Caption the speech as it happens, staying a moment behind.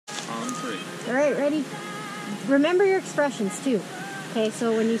All right, ready? Remember your expressions too. Okay,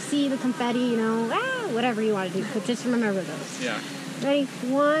 so when you see the confetti, you know, whatever you want to do, but just remember those. Yeah. Ready?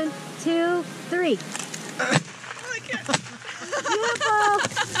 1, 2, 3. I can't. Beautiful.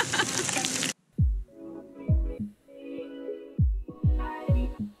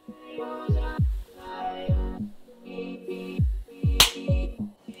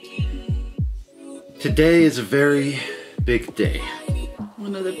 Today is a very big day.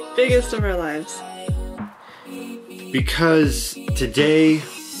 One of the biggest of our lives. Because today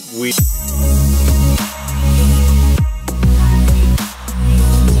we...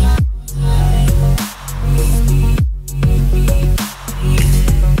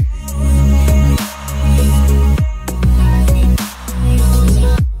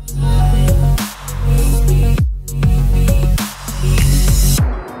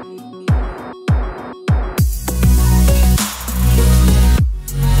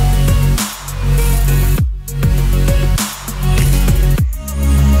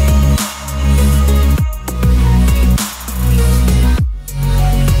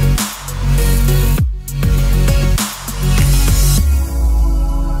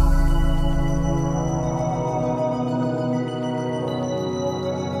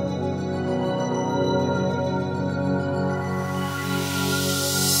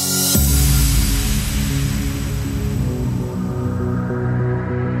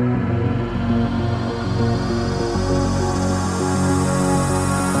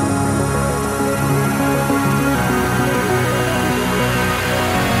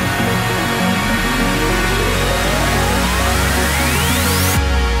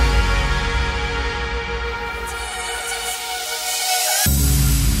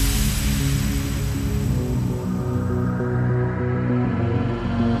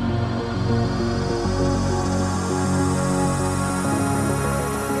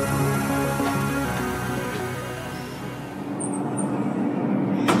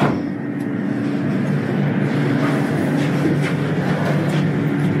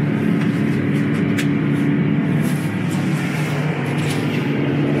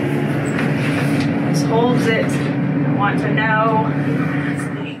 Holds it. I want to know.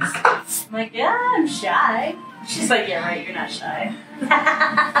 I'm like, yeah, I'm shy. She's like, yeah, right, you're not shy.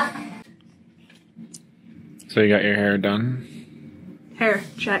 So you got your hair done? Hair,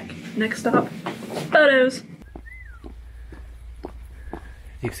 check. Next stop, photos.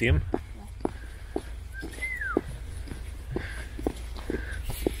 You see him?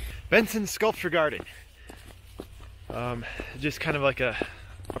 Benson Sculpture Garden. Just kind of like a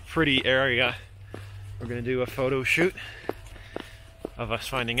pretty area. We're gonna do a photo shoot of us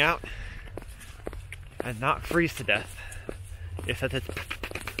finding out and not freeze to death, if that is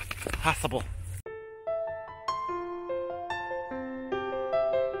possible.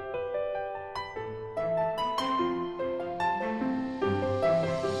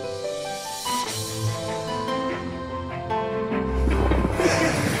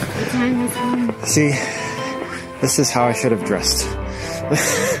 The time has come. See, this is how I should have dressed.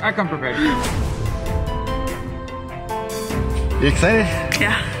 I come prepared. You excited?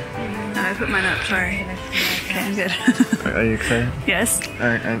 Yeah. No, I put mine up, sorry. Okay, I'm good. Are you excited? Yes.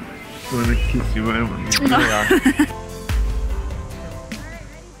 Alright, I want to teach you what I want. Here we are.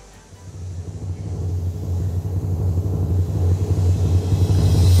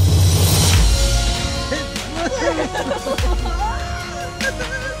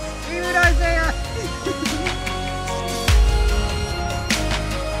 Dude, Isaiah!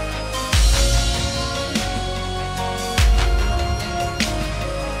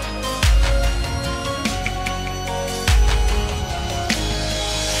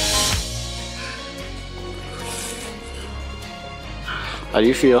 How do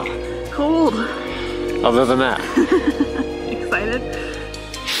you feel? Cold. Other than that? Excited.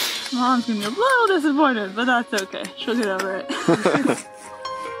 Mom's gonna be a little disappointed, but that's okay. She'll get over it.